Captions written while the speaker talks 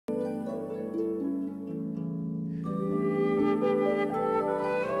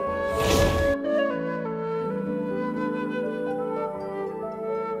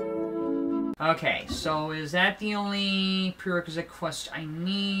Okay, so is that the only prerequisite quest I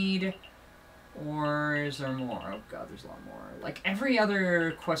need? Or is there more? Oh god, there's a lot more. Like, every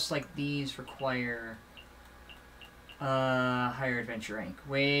other quest like these require higher adventure rank,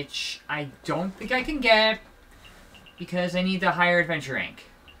 which I don't think I can get because I need the higher adventure rank.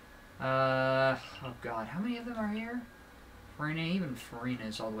 Oh god, how many of them are here? Farina, even Farina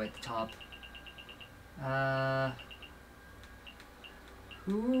is all the way at the top.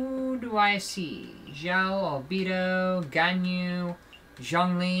 Who do I see? Zhao, Obito, Ganyu,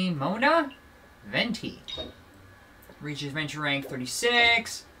 Zhongli, Mona, Venti. Reaches adventure rank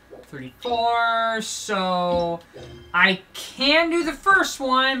 36, 34, so I can do the first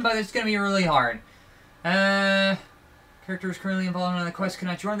one, but it's going to be really hard. Characters currently involved in the quest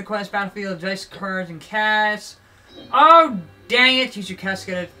cannot join the quest. Battlefield, dice cards, and cats. Oh, dang it! Use your cast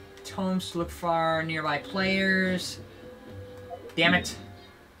to get tomes to look for nearby players. Damn it.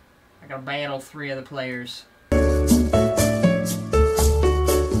 I gotta battle 3 other players.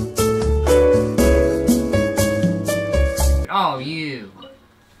 Oh, you.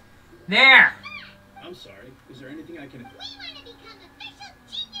 There! I'm sorry. Is there anything I can... We want to become official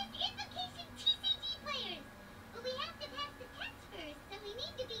Genius Invocation TCG players. But we have to pass the test first, so we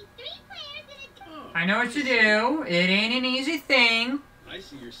need to be 3 players in a... Oh, I know what to do. It ain't an easy thing. I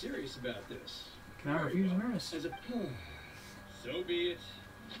see you're serious about this. Can I refuse nurse? As a... So be it.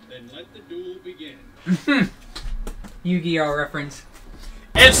 Then let the duel begin. Yu-Gi-Oh reference.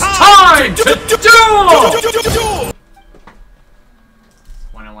 It's time to duel!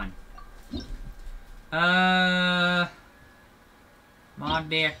 101. Mod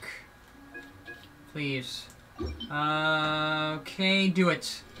deck. Please. Okay, do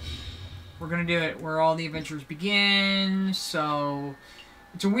it. We're gonna do it where all the adventures begin, so...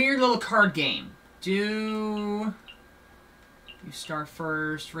 It's a weird little card game. You start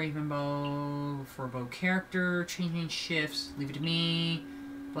first, Ravenbow for bow character, changing shifts, leave it to me,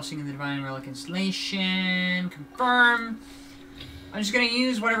 blessing of the divine relic installation, confirm. I'm just gonna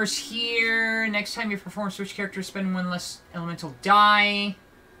use whatever's here. Next time you perform switch character, spend 1 less elemental die.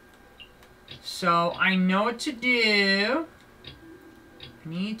 So I know what to do. I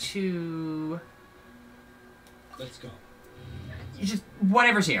need to... Let's go. Just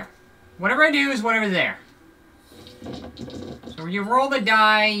whatever's here. Whatever I do is whatever's there. So when you roll the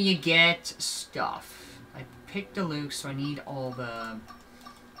die, you get stuff. I picked a Luke, so I need all the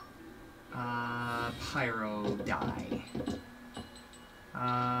Pyro die.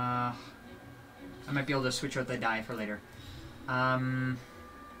 I might be able to switch out the die for later.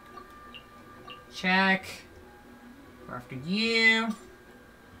 Check. Go after you.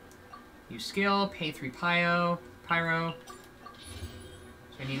 Use skill. Pay 3 Pyro. So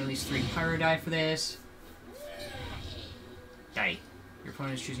I need at least 3 Pyro die for this. Die. Your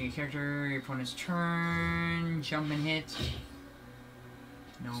opponent is choosing a character. Your opponent's turn. Jump and hit.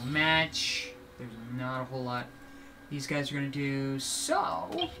 No match. There's not a whole lot these guys are gonna do.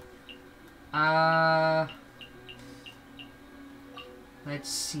 So, let's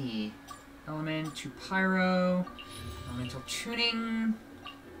see. Element to Pyro. Elemental tuning.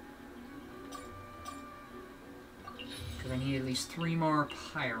 Because I need at least 3 more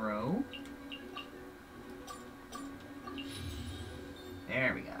Pyro.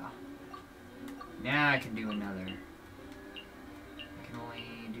 There we go. Now I can do another. I can only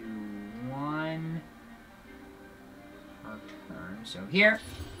do 1 per turn. So here.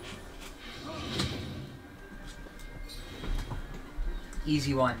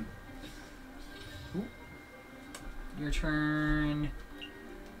 Easy one. Ooh. Your turn.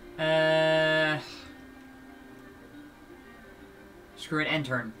 Screw it, end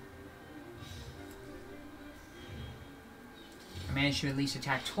turn. I managed to at least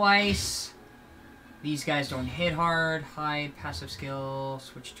attack twice. These guys don't hit hard. Hide, passive skill,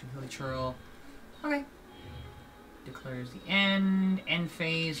 switch to Hilly Churl. Okay. Declares the end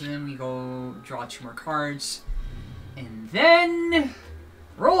phase, and then we go draw 2 more cards. And then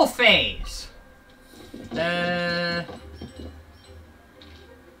roll phase. Okay,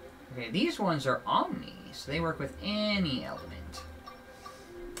 these ones are Omni, so they work with any element.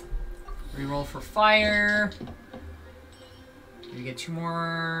 Reroll for fire. We get 2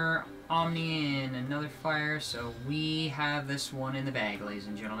 more Omni and another fire, so we have this one in the bag, ladies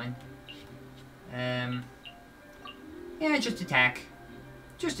and gentlemen. Yeah, just attack.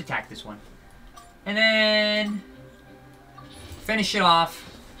 Just attack this one. And then finish it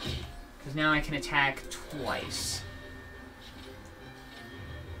off, because now I can attack twice.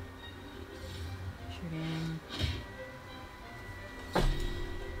 Shooting.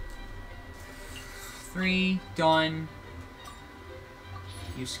 3, done.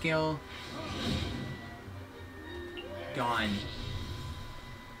 Use skill. Done.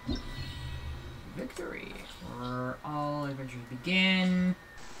 Victory. Where all adventures begin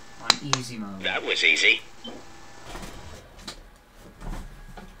on easy mode. That was easy.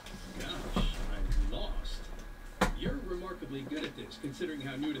 Gosh, I'm lost. You're remarkably good at this, considering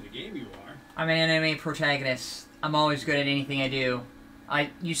how new to the game you are. I'm an anime protagonist. I'm always good at anything I do.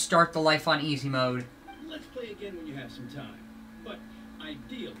 You start the life on easy mode. Let's play again when you have some time. But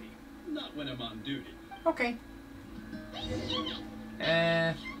ideally, not when I'm on duty. Okay.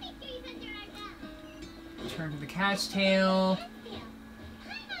 Turn to the cat's tail.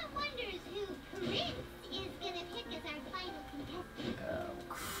 Paimon wonders who Prince is gonna pick as our final contestant. Oh,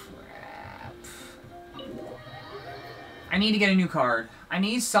 crap. I need to get a new card. I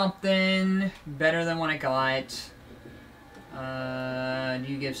need something better than what I got.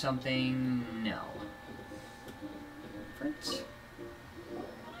 Do you give something? No. Prince?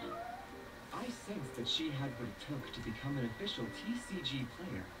 I sensed that she had what it took to become an official TCG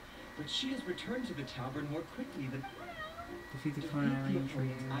player, but she has returned to the tavern more quickly than... Defeat the Defeat opponent the arranged for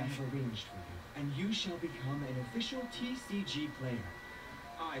you. opponent I have arranged for you, and you shall become an official TCG player.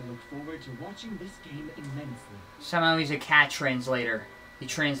 I look forward to watching this game immensely. Somehow he's a cat translator. He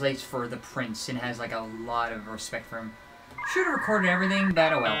translates for the prince and has like a lot of respect for him. Should have recorded everything,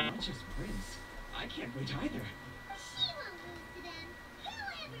 but oh well. Not just Prince. I can't wait either. She won't lose to them,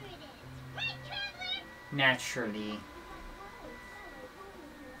 whoever it is. Right, Traveler? Naturally.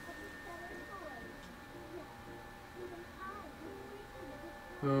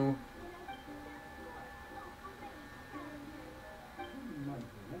 Who?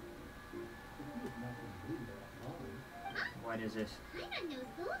 What is this? Paimon knows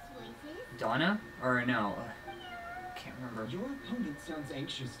those voices. Donna? Or no? Can't remember. Your opponent sounds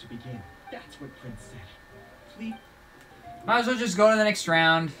anxious to begin. That's what Prince said. Please. Might as well just go to the next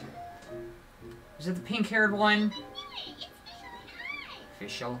round. Is it the pink-haired one? It's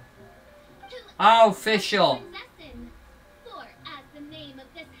Official. To Oh, official. lesson. For, as the name of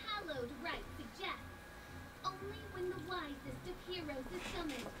this hallowed rite suggests, only when the wisest of heroes is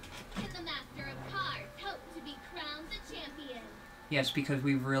summoned can the master of cards hope to be crowned the champion. Yes, because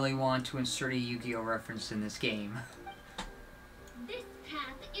we really want to insert a Yu-Gi-Oh reference in this game. This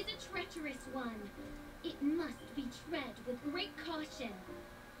path is a treacherous one. It must be tread with great caution.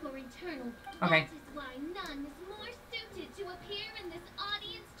 For eternal, Okay. that is why none is more suited to appear in this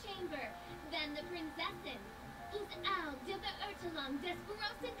audience chamber than the Prinzessin, whose Al de Urtelung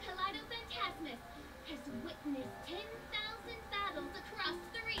Desperosin Kaleido-Phantasmus has witnessed 10,000 battles across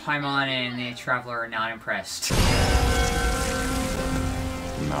 3 Paimon and the Traveler are not impressed.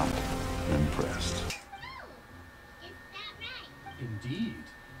 Not impressed. Oh, is that right? Indeed.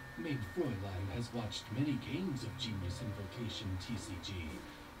 Maid Fräulein has watched many games of Genius Invocation TCG,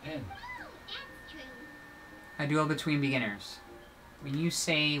 and Oh, that's true. A duel between beginners. When you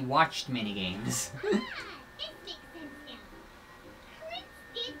say watched minigames. This makes sense now. Prince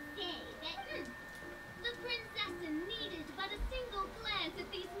did say that the Prinzessin needed but a single glance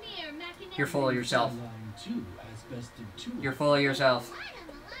at these mere machinations. You're full of yourself. Fräulein too has bested 2. You're full of yourself. Right on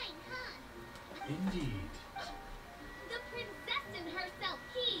the line, huh? Indeed. The Prinzessin herself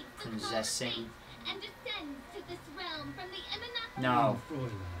heeds the call of Prinzessin. fate and descends to this realm from the Eminati. No. Maid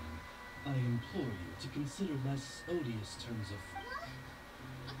Fräulein, I implore you to consider less odious terms of...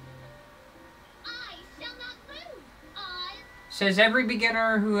 I shall not lose. I Says every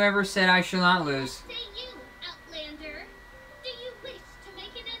beginner who ever said I shall not lose. say you, Outlander. Do you wish to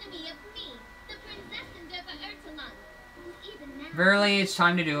make an enemy of me, the Prinzessin de Urtelung, who even now... Verily, it's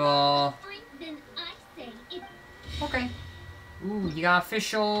time to duel. Then I say it. Okay. Ooh, you got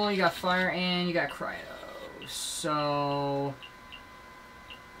official, you got fire, and you got cryo. So,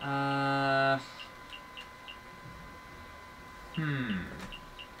 I'll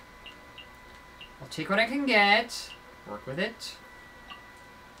take what I can get. Work with it.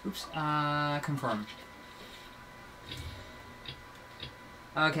 Oops. Confirm.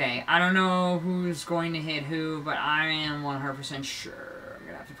 Okay, I don't know who's going to hit who, but I am 100% sure. I'm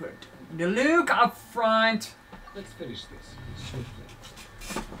gonna have to put Diluc up front. Let's finish this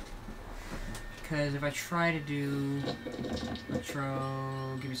swiftly. Because if I try to do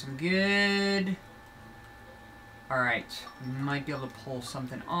retro, give me some good. Alright, we might be able to pull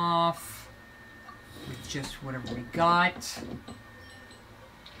something off with just whatever we got.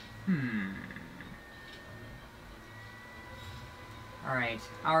 Alright,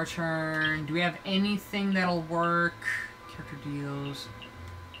 our turn. Do we have anything that'll work? Character deals.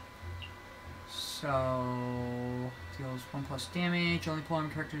 So, deals 1+ damage. Only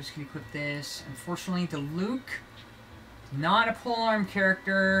polearm characters can equip this. Unfortunately, Diluc, not a polearm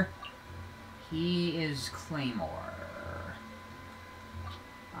character. He is Claymore.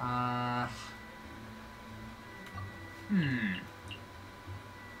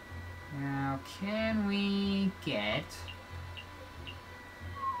 Now, can we get...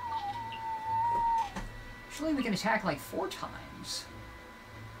 Actually, we can attack like 4 times.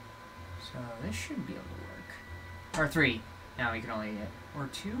 So this should be able to work. Or 3. Now we can only get... Or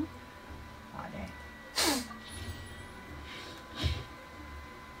 2? Aw, dang.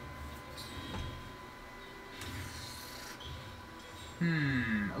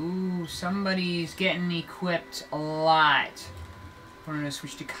 Ooh, somebody's getting equipped a lot. We're gonna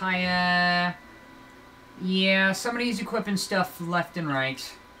switch to Kaya. Yeah, somebody's equipping stuff left and right.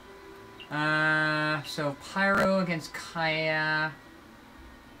 So Pyro against Kaya.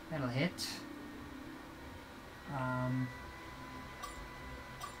 That'll hit.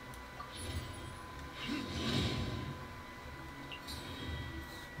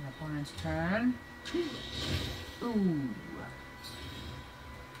 Opponent's turn. Ooh.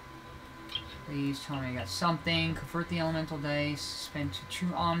 Please tell me I got something. Convert the elemental dice. Spend to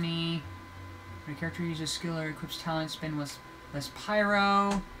 2 Omni. When a character uses skill or equips talent, spend less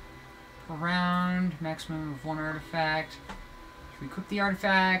Pyro per round. Maximum of 1 artifact. Should we equip the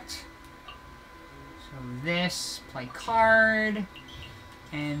artifact? So this. Play card.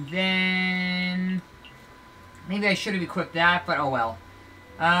 And then... Maybe I should have equipped that, but oh well.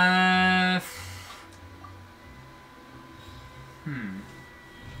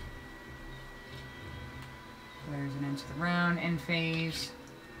 There's an end to the round, end phase.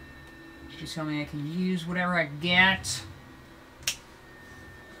 Just tell me I can use whatever I get.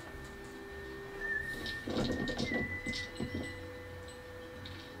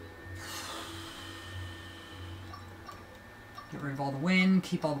 Get rid of all the wind,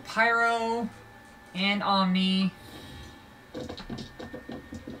 keep all the Pyro, and Omni.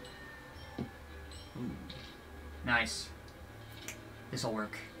 Ooh. Nice. This'll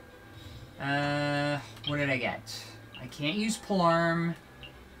work. What did I get? I can't use Polearm,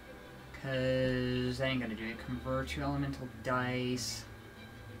 because that ain't gonna do it. Convert to elemental dice.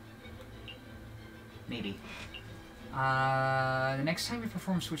 Maybe. The next time you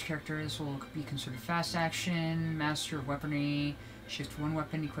perform switch character, this will be considered fast action, master of weaponry, shift 1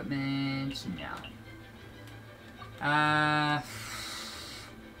 weapon equipment, no.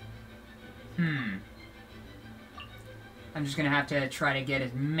 I'm just gonna have to try to get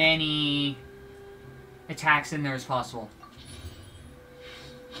as many attacks in there as possible.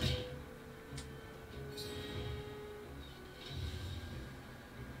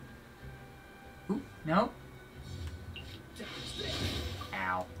 Ooh, no.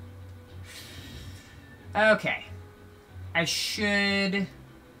 Ow. Okay. I should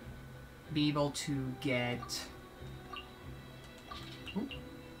be able to get... Ooh.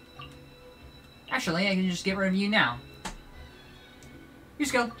 Actually, I can just get rid of you now. You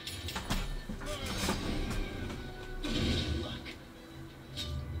just go.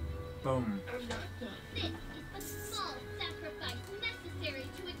 Boom. This is the small sacrifice necessary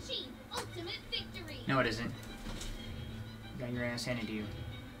to achieve ultimate victory. No, it isn't. You got your ass handed to you.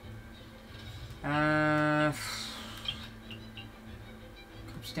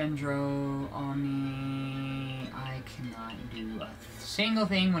 Dendro, Omni. I cannot do a single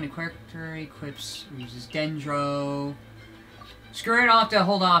thing when a character equips or uses Dendro. Screw it, I'll have to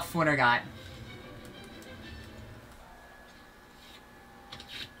hold off what I got.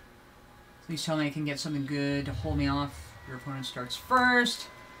 Please tell me I can get something good to hold me off. Your opponent starts first.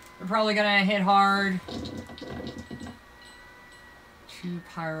 They're probably gonna hit hard. 2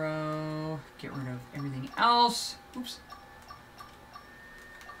 Pyro. Get rid of everything else. Oops.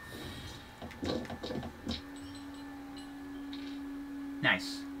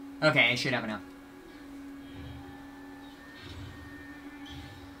 Nice. Okay, I should have enough.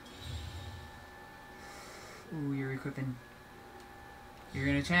 Ooh, you're equipping. You're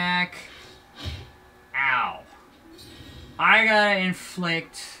gonna attack. Ow. I gotta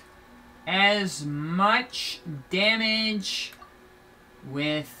inflict as much damage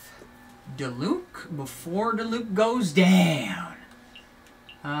with Diluc before Diluc goes down.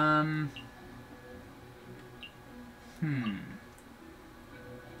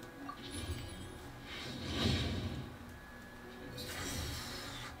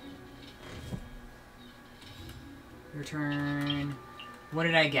 Your turn. What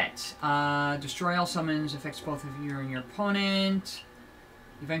did I get? Destroy all summons, affects both of you and your opponent.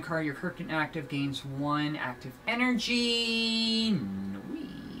 Event card, your character active gains 1 active energy.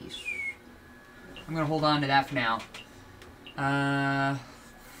 Nice. I'm gonna hold on to that for now.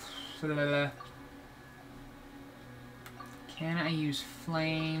 Can I use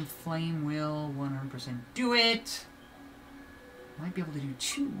Flame? Flame will 100% do it. Might be able to do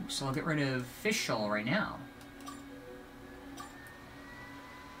 2, so I'll get rid of Fischl right now.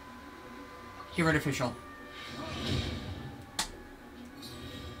 Get rid of Fischl.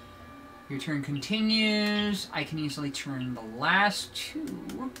 Your turn continues. I can easily turn the last 2.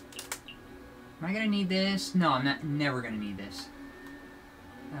 Am I gonna need this? No, I'm not. Never gonna need this.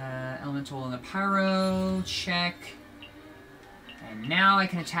 Elemental and the Pyro. Check. And now I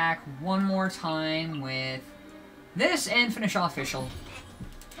can attack one more time with this and finish off Fischl.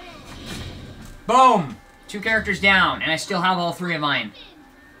 Boom! 2 characters down, and I still have all 3 of mine.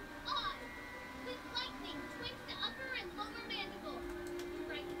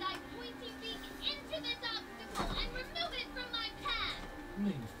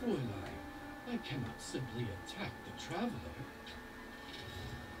 Mein Fräulein, I cannot simply attack the traveler.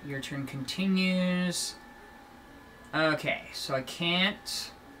 Your turn continues. Okay, so I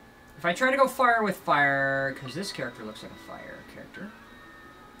can't... If I try to go fire with fire, because this character looks like a fire character.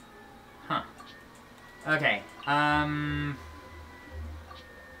 Huh. Okay,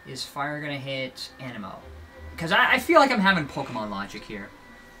 is fire gonna hit Animo? Because I feel like I'm having Pokemon logic here.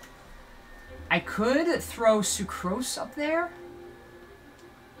 I could throw Sucrose up there,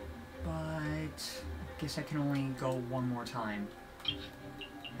 but I guess I can only go one more time.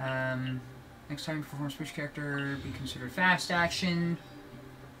 Next time you perform a switch character, be considered fast action.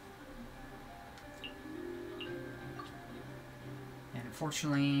 And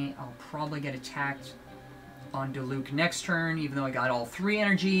unfortunately, I'll probably get attacked on Diluc next turn, even though I got all 3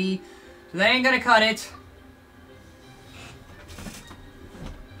 energy. So that ain't gonna cut it.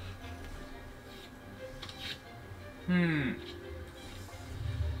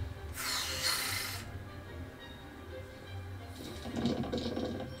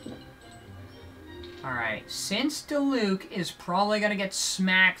 Alright, since Diluc is probably gonna get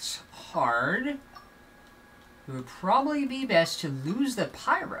smacked hard, it would probably be best to lose the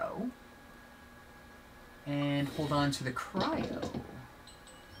Pyro and hold on to the Cryo.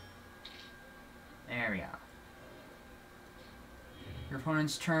 There we go. Your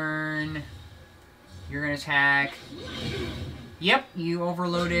opponent's turn. You're gonna attack. Yep, you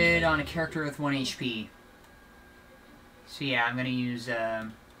overloaded on a character with 1 HP. So yeah, I'm gonna use,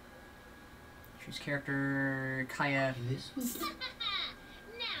 choose character, Kaya. Now, see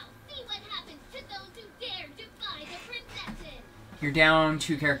what happens to those who dare defy the princesses. You're down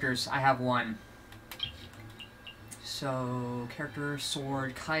 2 characters. I have 1. So, character,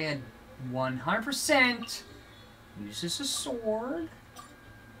 sword, Kaya, 100% uses a sword.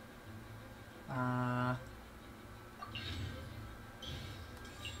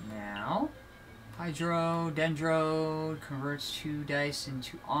 Now, Hydro, Dendro, converts 2 dice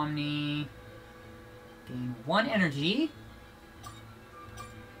into Omni. Gain 1 energy.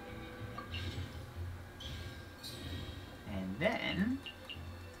 And then...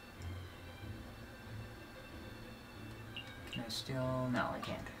 Can I still... No, I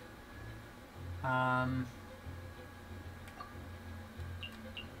can't.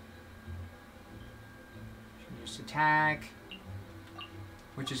 Should just attack.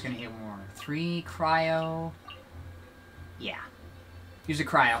 Which is going to hit more. 3 Cryo. Yeah. Use a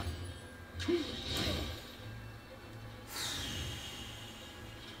Cryo.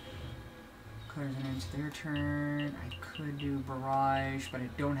 Clears it into their turn. I could do Barrage, but I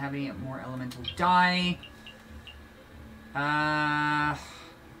don't have any more Elemental die.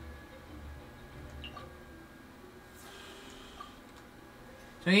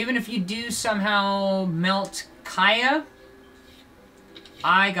 So even if you do somehow melt Kaya,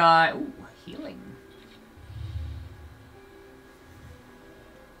 I got... Ooh, healing.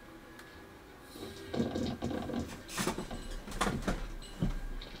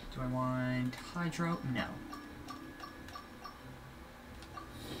 Do I want Hydro? No.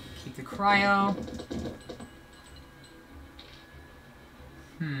 Keep the Cryo.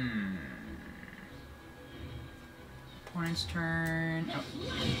 Opponent's turn. Oh.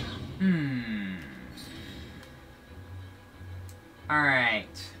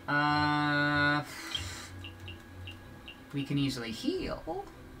 Alright. We can easily heal.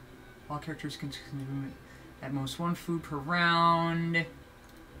 All characters consume at most 1 food per round.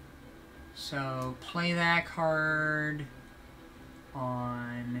 So, play that card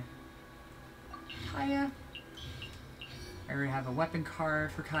on Kaya. I already have a weapon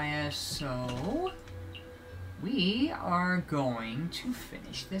card for Kaya, so we are going to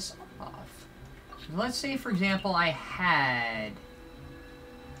finish this off. So let's say, for example, I had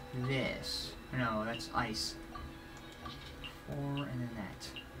this. No, that's ice. 4 and then that.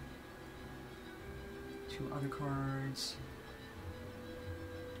 2 other cards.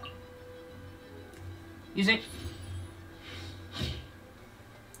 Use it.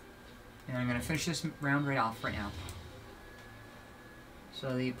 And I'm going to finish this round right off right now.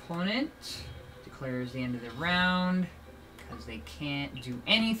 So the opponent declares the end of the round because they can't do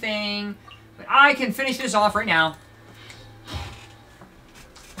anything. But I can finish this off right now.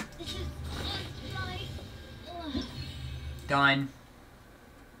 This is just like... Ugh. Done.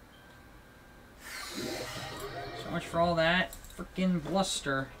 So much for all that freaking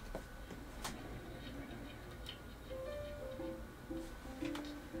bluster.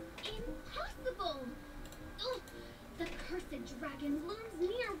 Impossible! Ugh. The cursed dragon looms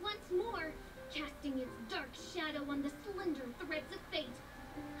near once more, casting its dark shadow on the slender threads of fate,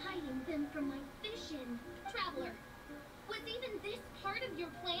 hiding them from my vision. Traveler, was even this part of your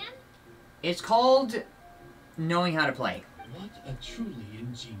plan? It's called knowing how to play. What a truly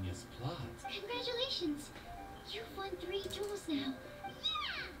ingenious plot. Congratulations! You've won 3 duels now.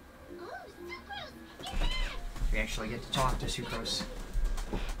 Yeah! Oh, Sucrose! Yeah! We actually get to talk to Sucrose.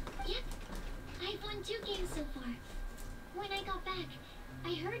 Yep. I've won 2 games so far. When I got back,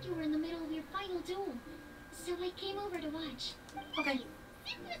 I heard you were in the middle of your final duel, so I came over to watch. Okay.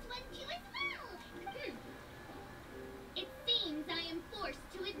 Sucrose won 2 as well! It seems I am forced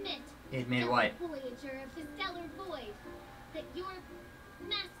to admit... Admit as what? a Voyager of the Stellar Void, that your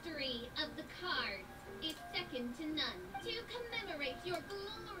mastery of the cards is second to none. To commemorate your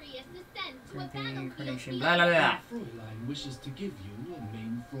glorious ascent to a battlefield Incarnation, beyond... blah, blah, blah. Fräulein wishes to give you a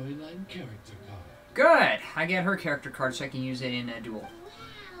main Fräulein character card. Good! I get her character card so I can use it in a duel.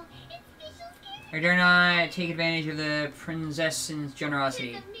 Wow, it's Fischl's character. I dare not take advantage of the princess's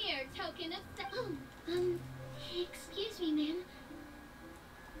generosity. It's a mere token of... excuse me, ma'am.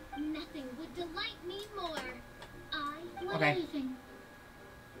 Nothing would delight me more. What Okay. anything?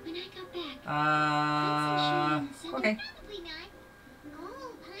 When I got back... Okay. Probably not.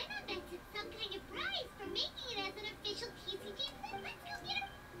 Oh, Paimon bets it's some kind of prize for making it as an official TCG. Let's go get her.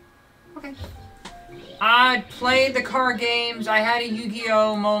 Okay. I played the card games. I had a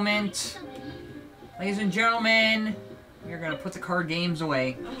Yu-Gi-Oh moment. Ladies and gentlemen, we're gonna put the card games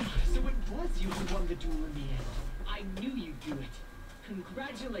away. Oh, so it was you who won the duel in the end. I knew you'd do it.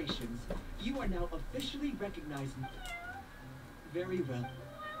 Congratulations. You are now officially recognized. Very well.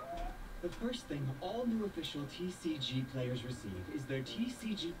 The first thing all new official TCG players receive is their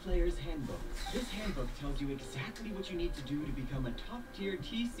TCG Player's Handbook. This handbook tells you exactly what you need to do to become a top-tier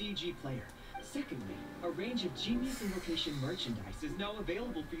TCG player. Secondly, a range of Genius Invocation merchandise is now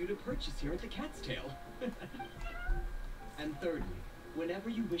available for you to purchase here at the Cat's Tail. And thirdly, whenever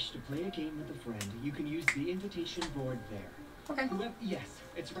you wish to play a game with a friend, you can use the invitation board there. Okay. Yes,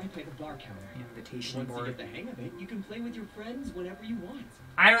 it's right by the bar counter. Invitation Once you board. get the hang of it, you can play with your friends whenever you want.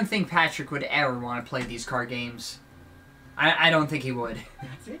 I don't think Patrick would ever want to play these card games. I don't think he would.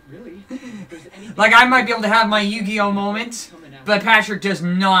 That's it, really. If there's anything Like, I might be able to have my Yu-Gi-Oh moment, coming out. but Patrick does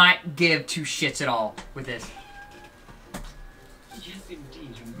not give 2 shits at all with this. Yes,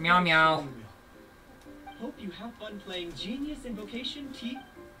 indeed. I'm Meow, very meow. sure you will. Hope you have fun playing Genius Invocation T.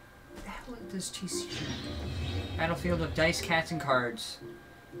 What the hell is this TCG? Battlefield of dice, cats, and cards.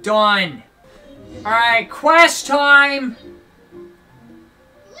 Done! Alright, quest time!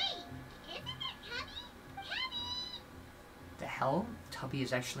 Wait, isn't that Tubby? Tubby! The hell? Tubby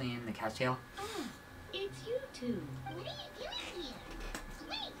is actually in the Cat's Tail? Oh, it's you two. What are you doing here?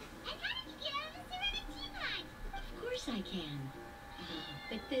 Wait, and how did you get out of the ceramic teapot? Of course I can.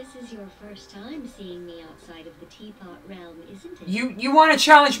 But this is your first time seeing me outside of the teapot realm, isn't it? You want to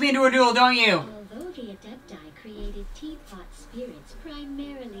challenge me into a duel, don't you? Although the Adepti created teapot spirits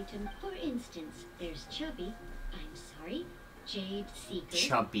primarily to... For instance, there's Chubby, Jade Seeker,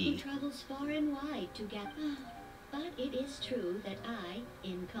 Chubby. who travels far and wide to get... But it is true that I,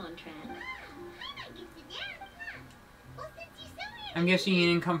 in contrast... I might get you down, huh? Well, since you so I'm guessing you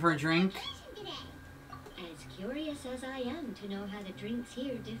didn't come for a drink? today. As curious as I am to know how the drinks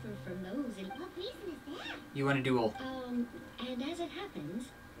here differ from those in... What reason is that? You want a duel? And as it happens,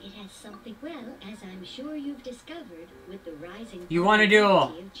 it has something, well, as I'm sure you've discovered, with the rising... You want a duel?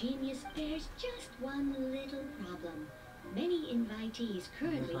 popularity of genius, there's just one little problem. Many invitees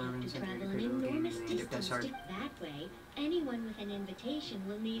currently have to travel an enormous distance to... That way, anyone with an invitation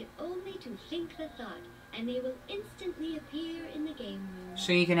will need only to think the thought, and they will instantly appear in the game room.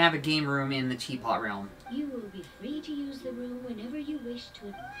 So you can have a game room in the teapot realm. You will be free to use the room whenever you wish to...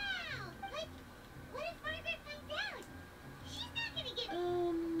 Wow! But what if Margaret finds out? She's not gonna get...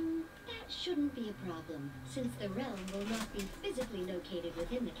 That shouldn't be a problem, since the realm will not be physically located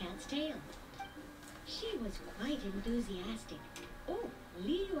within the Cat's Tail. She was quite enthusiastic. Oh,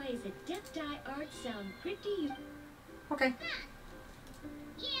 Liyue's Adepti arts sound pretty... Okay.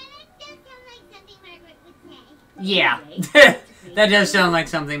 Yeah, that does sound like something Margaret would say. Yeah. Anyway, it's That does sound like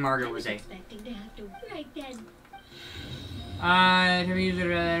something Margaret would say. Expecting to have to right then. Have you used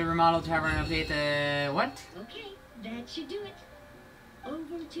a remodel tavern update the what? Okay, that should do it.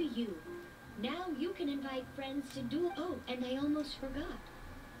 Over to you. Now you can invite friends to duel. Oh, and I almost forgot.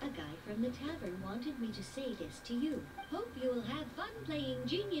 A guy from the tavern wanted me to say this to you. Hope you will have fun playing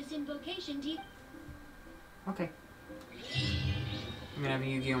Genius Invocation T. Okay. I'm gonna have a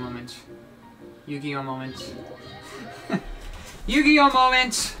Yu-Gi-Oh moment. Yu-Gi-Oh moment. Yu-Gi-Oh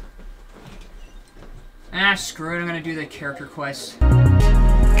moment! Ah, screw it, I'm gonna do the character quest.